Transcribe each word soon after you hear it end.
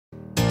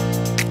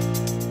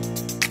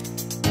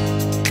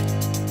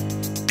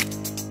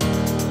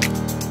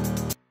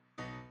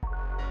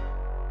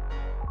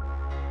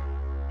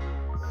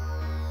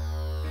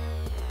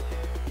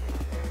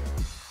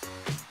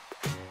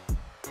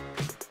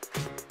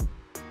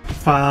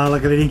Fala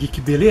galerinha geek,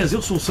 beleza?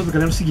 Eu sou o Sandro,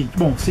 galera. É o seguinte,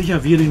 bom, vocês já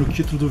viram aí no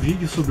título do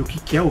vídeo sobre o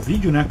que é o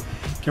vídeo, né?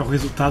 Que é o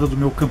resultado do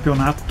meu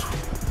campeonato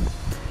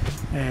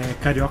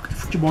Carioca de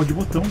Futebol de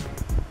Botão.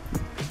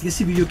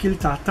 Esse vídeo aqui ele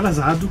tá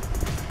atrasado,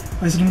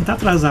 mas ele não tá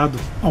atrasado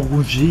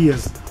alguns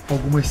dias,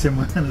 algumas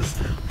semanas,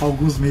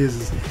 alguns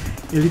meses.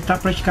 Ele tá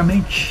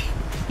praticamente,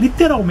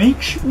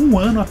 literalmente, um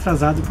ano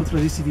atrasado para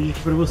trazer esse vídeo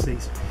aqui para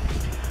vocês.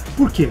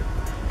 Por quê?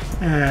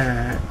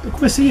 Eu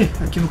comecei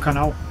aqui no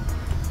canal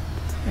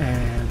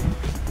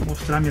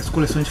mostrar minhas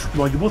coleções de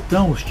futebol de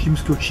botão, os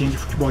times que eu tinha de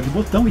futebol de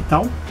botão e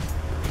tal,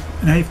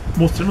 né,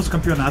 mostrando os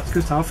campeonatos que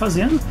eu estava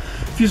fazendo.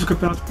 Fiz o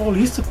Campeonato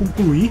Paulista,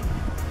 concluí,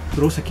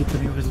 trouxe aqui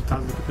também o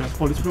resultado do Campeonato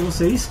Paulista para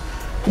vocês.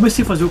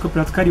 Comecei a fazer o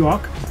Campeonato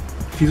Carioca,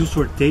 fiz o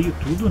sorteio,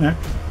 tudo, né,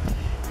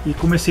 e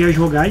comecei a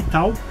jogar e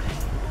tal,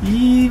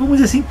 e vamos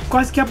dizer assim,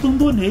 quase que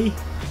abandonei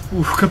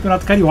o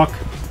Campeonato Carioca.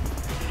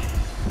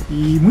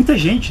 E muita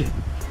gente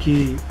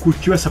que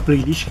curtiu essa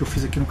playlist que eu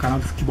fiz aqui no canal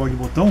de Futebol de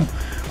Botão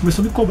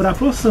começou a me cobrar: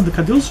 pô, Sandro,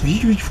 cadê os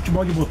vídeos de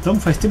futebol de botão?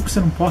 Faz tempo que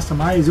você não posta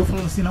mais. Eu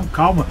falando assim, não,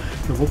 calma,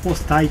 eu vou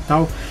postar e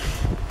tal.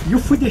 E eu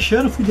fui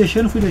deixando,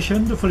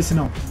 eu falei assim,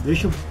 não,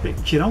 deixa eu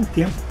tirar um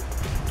tempo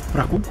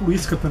para concluir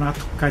esse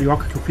campeonato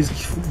carioca que eu fiz aqui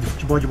de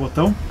futebol de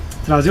botão,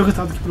 trazer o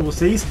resultado aqui para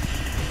vocês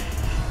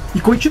e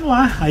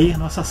continuar aí a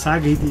nossa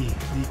saga aí de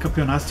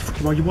campeonatos de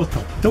futebol de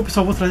botão. Então,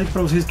 pessoal, vou trazer aqui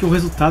para vocês aqui o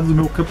resultado do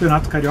meu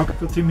campeonato carioca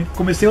que eu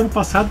comecei ano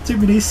passado e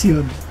terminei esse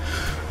ano.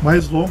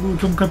 Mais longo do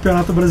que um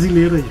campeonato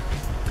brasileiro aí.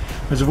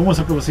 Mas eu vou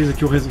mostrar para vocês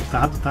aqui o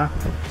resultado, tá?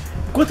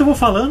 Enquanto eu vou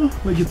falando,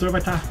 o editor vai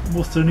estar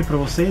mostrando aí para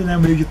vocês, né? O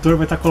meu editor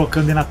vai estar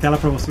colocando aí na tela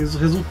para vocês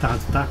os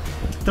resultados, tá?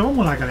 Então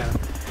vamos lá, galera.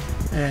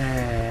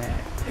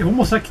 Eu vou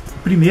mostrar aqui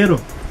primeiro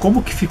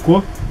como que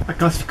ficou a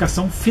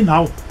classificação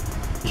final.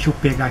 Deixa eu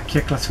pegar aqui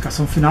a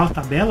classificação final, a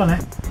tabela, né?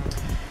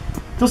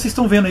 Então vocês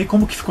estão vendo aí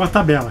como que ficou a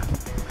tabela.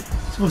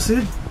 Se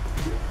você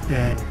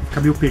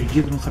ficar meio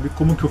perdido, não sabe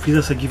como que eu fiz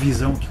essa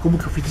divisão aqui, como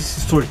que eu fiz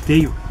esse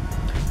sorteio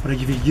para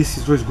dividir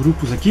esses dois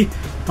grupos aqui,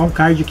 tá um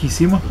card aqui em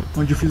cima,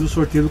 onde eu fiz o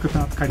sorteio do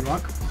Campeonato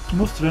Carioca,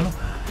 mostrando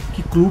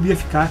que clube ia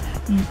ficar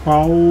em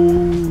qual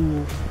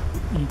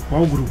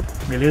grupo,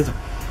 beleza?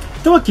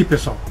 Então aqui,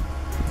 pessoal,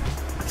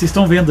 vocês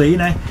estão vendo aí,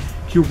 né,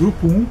 que o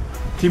grupo 1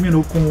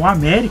 terminou com o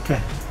América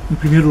em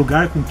primeiro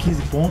lugar com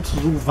 15 pontos,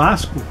 o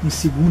Vasco em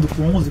segundo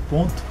com 11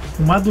 pontos,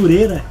 o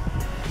Madureira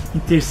em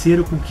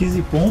terceiro com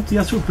 15 pontos e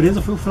a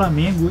surpresa foi o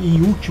Flamengo em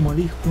último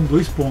ali com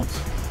 2 pontos.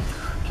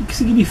 O que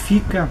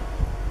significa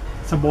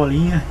essa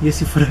bolinha e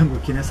esse frango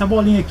aqui, né? Essa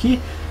bolinha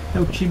aqui é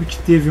o time que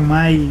teve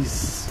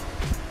mais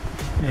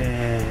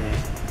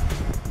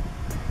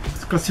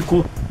se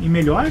classificou em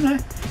melhor, né?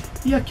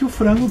 E aqui o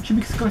frango é o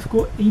time que se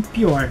classificou em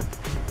pior.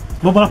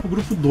 Vamos lá para o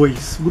grupo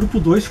 2. O grupo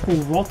 2 ficou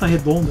o Volta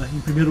Redonda em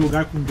primeiro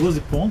lugar com 12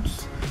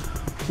 pontos.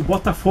 O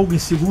Botafogo em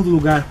segundo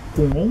lugar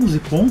com 11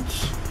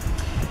 pontos.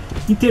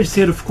 Em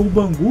terceiro ficou o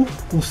Bangu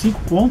com 5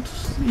 pontos.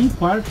 E em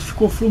quarto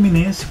ficou o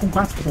Fluminense com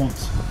 4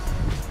 pontos.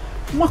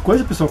 Uma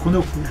coisa, pessoal, quando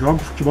eu jogo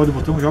futebol de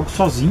botão, eu jogo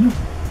sozinho,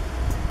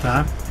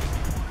 tá?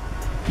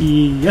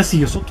 E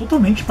assim, eu sou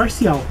totalmente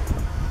parcial.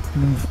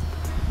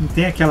 Não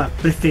tem aquela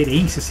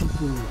preferência assim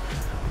por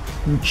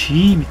um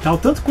time e tal.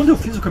 Tanto quando eu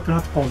fiz o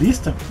Campeonato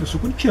Paulista, eu sou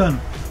corintiano.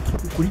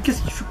 O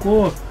Corinthians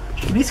ficou,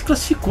 acho que nem se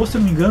classificou, se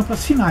eu não me engano, para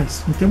as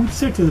finais. Não tenho muita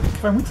certeza, porque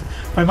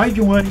faz mais de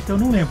um ano, então eu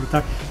não lembro,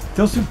 tá?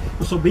 Então assim,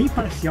 eu sou bem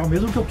parcial,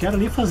 mesmo que eu quero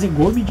ali fazer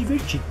gol e me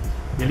divertir,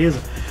 beleza?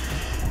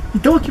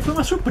 Então aqui foi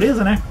uma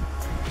surpresa, né?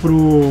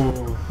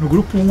 No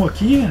grupo 1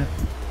 aqui,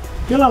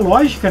 pela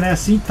lógica, né?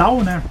 Assim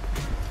tal, né?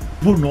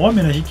 Por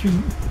nome, né? A gente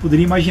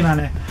poderia imaginar,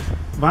 né?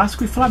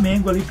 Vasco e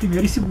Flamengo ali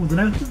primeiro e segundo,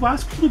 né? O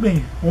Vasco tudo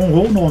bem,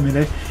 honrou o nome,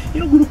 né? E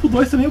no grupo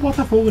 2 também o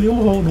Botafogo ali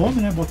honrou o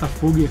nome, né?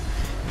 Botafogo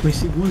foi em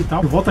segundo e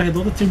tal. O Volta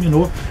Redonda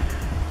terminou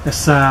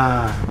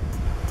essa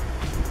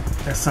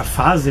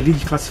fase ali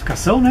de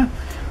classificação, né?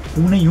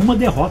 Com nenhuma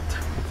derrota.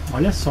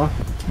 Olha só,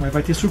 mas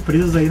vai ter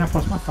surpresas aí na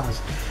próxima fase.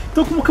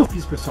 Então como que eu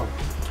fiz, pessoal?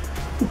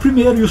 O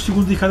primeiro e o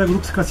segundo de cada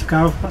grupo se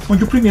classificavam,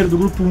 onde o primeiro do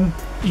grupo 1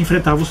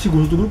 enfrentava o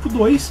segundo do grupo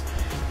 2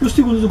 e o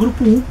segundo do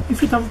grupo 1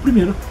 enfrentava o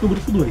primeiro do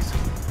grupo 2.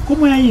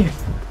 Como é aí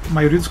a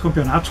maioria dos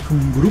campeonatos com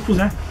grupos,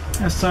 né?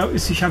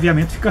 Esse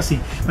chaveamento fica assim.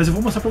 Mas eu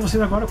vou mostrar para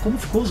vocês agora como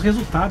ficou os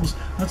resultados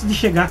antes de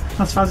chegar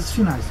nas fases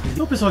finais.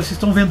 Então, pessoal, vocês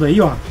estão vendo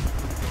aí, ó,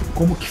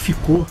 como que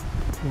ficou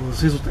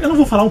os resultados. Eu não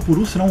vou falar um por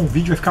um, senão o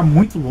vídeo vai ficar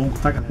muito longo,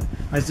 tá, galera?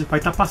 Mas vai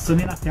estar passando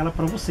aí na tela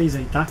para vocês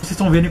aí, tá? Vocês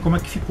estão vendo aí como é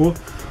que ficou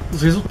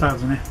os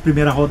resultados, né?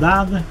 Primeira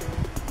rodada,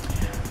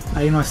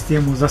 aí nós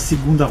temos a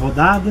segunda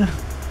rodada.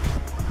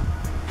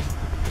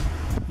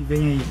 Vem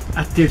aí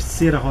a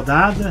terceira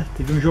rodada,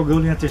 teve um jogão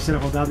ali na terceira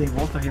rodada em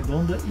Volta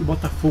Redonda e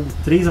Botafogo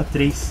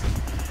 3-3.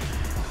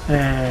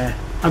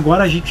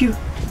 Agora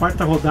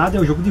quarta rodada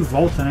é o jogo de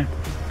volta, né?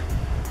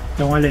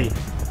 Então olha aí,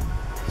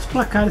 os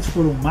placares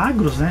foram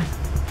magros, né?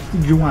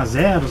 De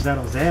 1-0,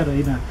 0-0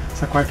 aí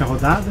nessa quarta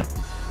rodada.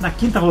 Na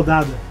quinta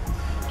rodada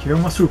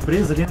tivemos uma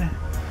surpresa ali, né?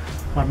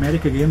 O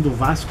América ganhando do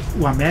Vasco,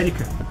 o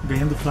América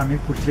ganhando do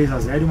Flamengo por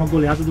 3-0 e uma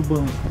goleada do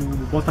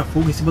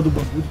Botafogo em cima do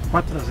Bangu de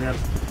 4-0.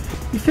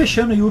 E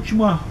fechando aí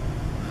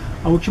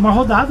a última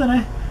rodada,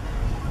 né?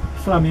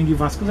 Flamengo e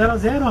Vasco 0 a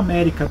 0,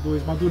 América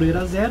 2,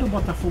 Madureira 0,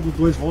 Botafogo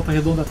 2, Volta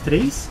Redonda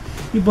 3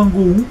 e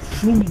Bangu 1,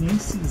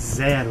 Fluminense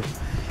 0.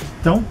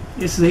 Então,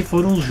 esses aí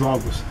foram os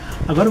jogos.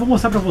 Agora eu vou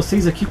mostrar para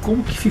vocês aqui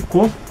como que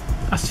ficou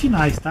as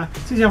finais, tá?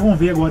 Vocês já vão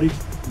ver agora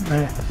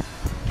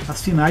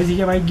as finais e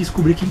já vai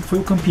descobrir quem foi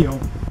o campeão.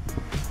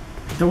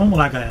 Então vamos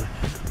lá, galera.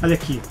 Olha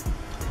aqui.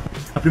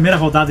 A primeira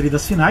rodada ali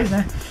das finais,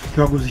 né?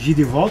 Jogos de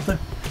ida e volta.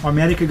 O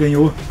América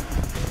ganhou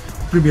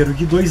o primeiro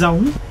de 2 a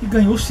 1 e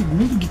ganhou o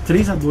segundo de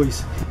 3 a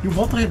 2. E o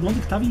Volta Redonda, que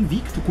estava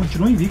invicto,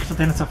 continuou invicto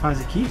até nessa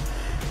fase aqui,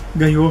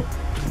 ganhou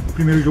o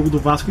primeiro jogo do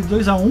Vasco de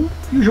 2 a 1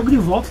 e o jogo de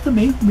volta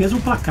também, o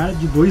mesmo placar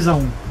de 2 a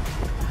 1.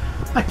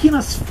 Aqui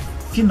nas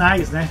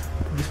finais, né?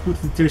 Disputa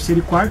de terceiro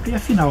e quarto e a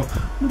final.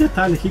 Um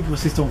detalhe aqui que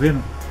vocês estão vendo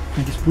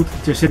na disputa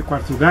de terceiro e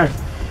quarto lugar,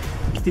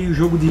 que tem o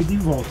jogo de ida e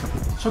volta.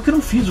 Só que eu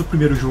não fiz o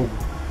primeiro jogo.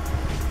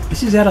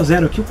 Esse 0 a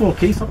 0 aqui eu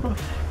coloquei só para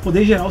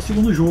poder gerar o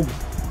segundo jogo,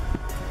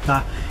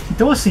 tá?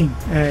 Então assim,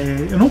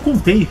 eu não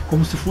contei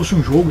como se fosse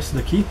um jogo isso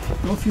daqui.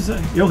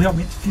 Eu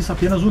realmente fiz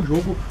apenas um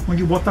jogo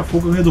onde o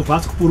Botafogo ganhou do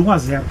Vasco por 1 a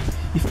 0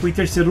 e ficou em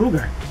terceiro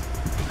lugar.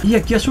 E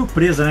aqui a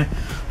surpresa, né?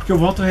 Porque o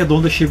Volta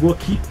Redonda chegou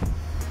aqui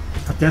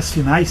até as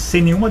finais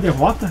sem nenhuma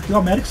derrota e o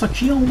América só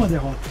tinha uma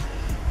derrota.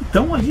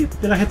 Então ali,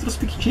 pela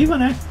retrospectiva,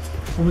 né?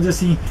 Vamos dizer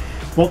assim,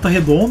 Volta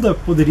Redonda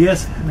poderia,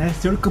 né,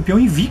 ser o campeão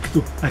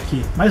invicto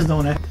aqui, mas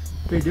não, né?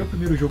 Perdeu o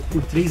primeiro jogo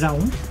por 3 a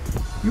 1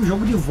 e o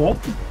jogo de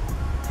volta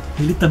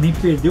ele também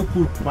perdeu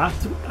por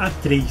 4 a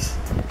 3.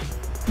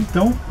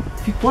 Então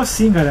ficou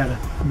assim, galera,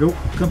 meu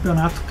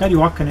campeonato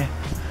carioca, né?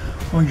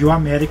 Onde o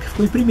América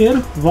ficou em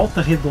primeiro,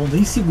 Volta Redonda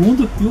em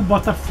segundo e o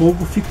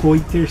Botafogo ficou em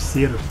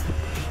terceiro.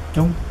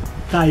 Então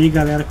tá aí,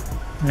 galera,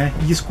 né?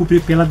 Desculpe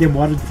pela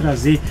demora de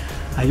trazer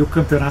aí o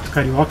campeonato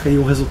carioca e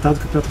o resultado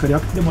do campeonato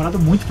carioca, que demorado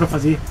muito para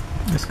fazer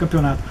esse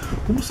campeonato.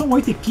 Como são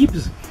 8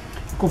 equipes,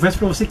 confesso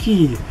para você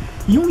que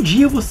em um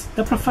dia você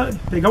dá para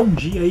pegar um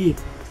dia aí,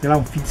 sei lá,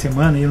 um fim de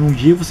semana, e num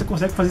dia você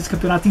consegue fazer esse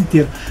campeonato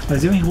inteiro.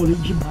 Mas eu enrolei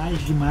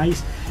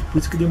demais, por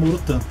isso que demorou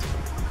tanto.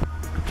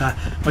 Tá?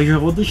 Mas eu já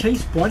vou deixar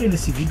spoiler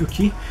nesse vídeo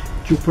aqui,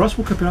 que o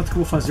próximo campeonato que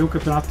eu vou fazer é o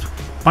campeonato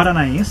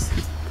paranaense,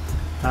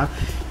 tá?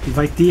 E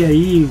vai ter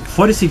aí,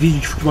 fora esse vídeo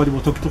de futebol de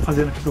botão que eu estou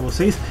fazendo aqui para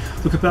vocês,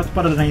 do campeonato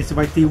paranaense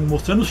vai ter um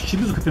mostrando os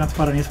times do campeonato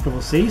paranaense para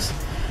vocês,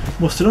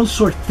 mostrando o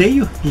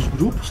sorteio dos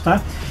grupos,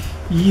 tá?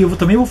 E eu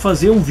também vou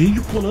fazer um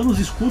vídeo colando os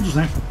escudos,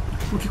 né?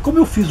 Porque como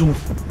eu fiz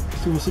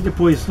se você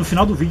depois, no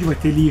final do vídeo vai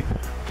ter ali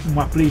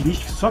uma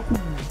playlist só com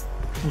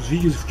os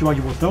vídeos de futebol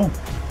de botão.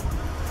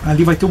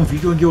 Ali vai ter um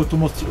vídeo onde eu tô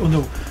mostrando, onde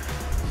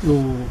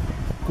eu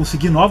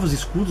consegui novos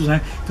escudos,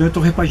 né? Então eu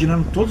estou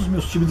repaginando todos os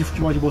meus times de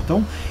futebol de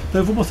botão.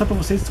 Então eu vou mostrar para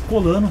vocês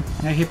colando,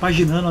 né?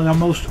 Repaginando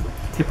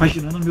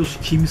meus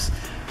times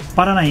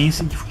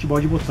paranaenses de futebol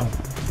de botão.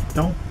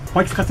 Então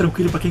pode ficar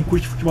tranquilo para quem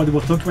curte futebol de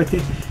botão, que vai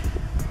ter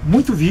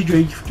muito vídeo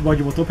aí de futebol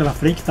de botão pela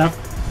frente, tá?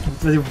 Vou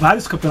trazer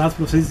vários campeonatos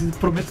para vocês e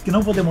prometo que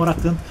não vou demorar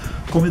tanto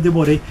como eu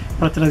demorei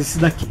para trazer esse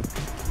daqui.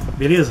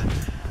 Beleza?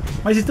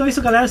 Mas então é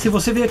isso, galera. Se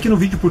você veio aqui no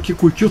vídeo porque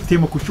curtiu o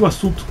tema, curtiu o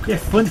assunto, é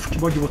fã de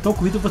futebol de botão,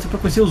 convido você para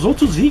conhecer os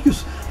outros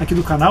vídeos aqui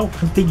do canal.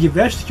 Tem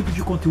diversos tipos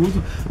de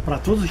conteúdo para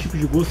todos os tipos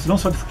de gostos, não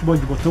só de futebol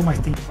de botão, mas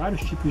tem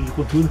vários tipos de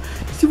conteúdo.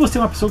 Se você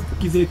é uma pessoa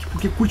que veio aqui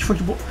porque curte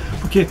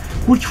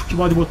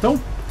futebol de botão,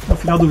 no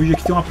final do vídeo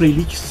aqui tem uma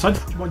playlist só de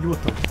futebol de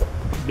botão.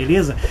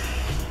 Beleza?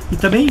 E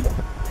também,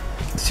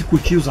 se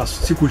curtir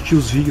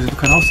os vídeos do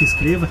canal, se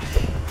inscreva.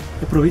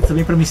 Aproveita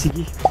também para me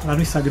seguir lá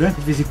no Instagram.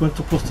 De vez em quando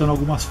estou postando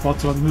algumas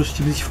fotos lá dos meus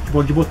times de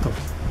futebol de botão.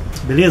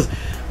 Beleza?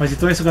 Mas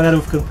então é isso, galera. Eu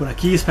vou ficando por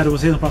aqui. Espero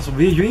vocês no próximo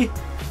vídeo e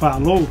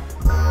falou!